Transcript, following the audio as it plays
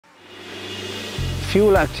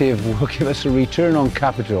FuelActive will give us a return on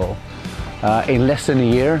capital in less than a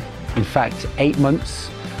year, in fact 8 months.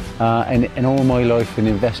 In all my life in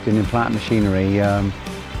investing in plant machinery,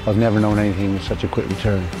 I've never known anything with such a quick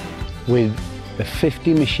return. With the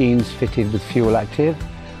 50 machines fitted with FuelActive,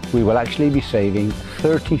 we will actually be saving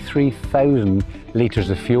 33,000 litres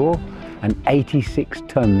of fuel and 86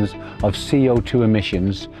 tonnes of CO2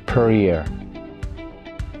 emissions per year.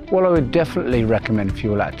 Well, I would definitely recommend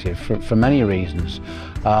FuelActive for many reasons.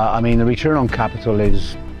 I mean, the return on capital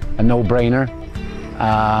is a no-brainer,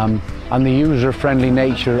 and the user-friendly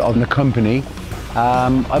nature of the company.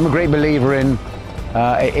 I'm a great believer in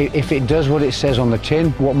if it does what it says on the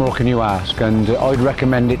tin, what more can you ask? And I'd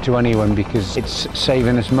recommend it to anyone because it's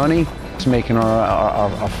saving us money, it's making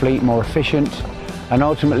our fleet more efficient, and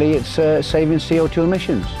ultimately it's saving CO2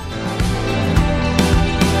 emissions.